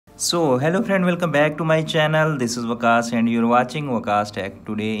So hello friend, welcome back to my channel. This is Vakas and you're watching Vakas Tech.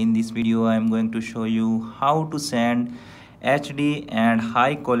 Today in this video I am going to show you how to send HD and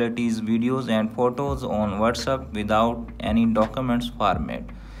high quality videos and photos on WhatsApp without any documents format.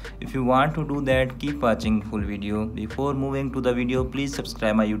 If you want to do that, keep watching full video. Before moving to the video, please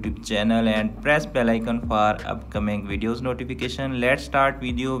subscribe my YouTube channel and press bell icon for upcoming videos notification. Let's start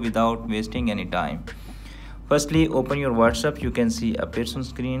video without wasting any time. Firstly, open your WhatsApp. You can see appears on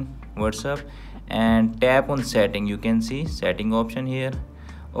screen WhatsApp and tap on setting. You can see setting option here.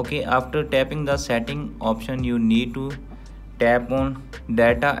 Okay, after tapping the setting option, you need to tap on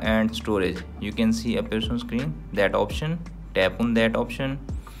data and storage. You can see appears on screen that option. Tap on that option.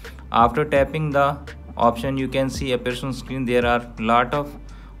 After tapping the option, you can see appears on screen there are lot of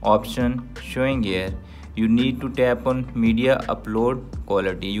option showing here. You need to tap on media upload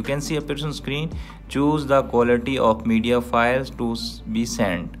quality. You can see appears on screen. Choose the quality of media files to be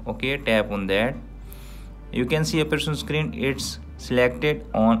sent. Okay, tap on that. You can see appears on screen. It's selected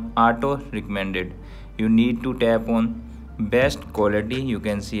on auto recommended. You need to tap on best quality. You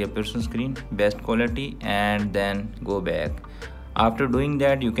can see appears on screen best quality and then go back. After doing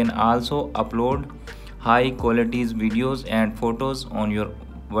that, you can also upload high quality videos and photos on your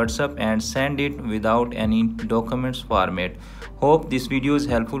WhatsApp and send it without any documents format. Hope this video is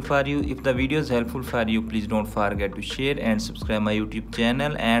helpful for you. If the video is helpful for you, please don't forget to share and subscribe my YouTube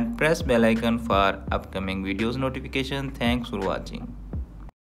channel and press bell icon for upcoming videos notification. Thanks for watching.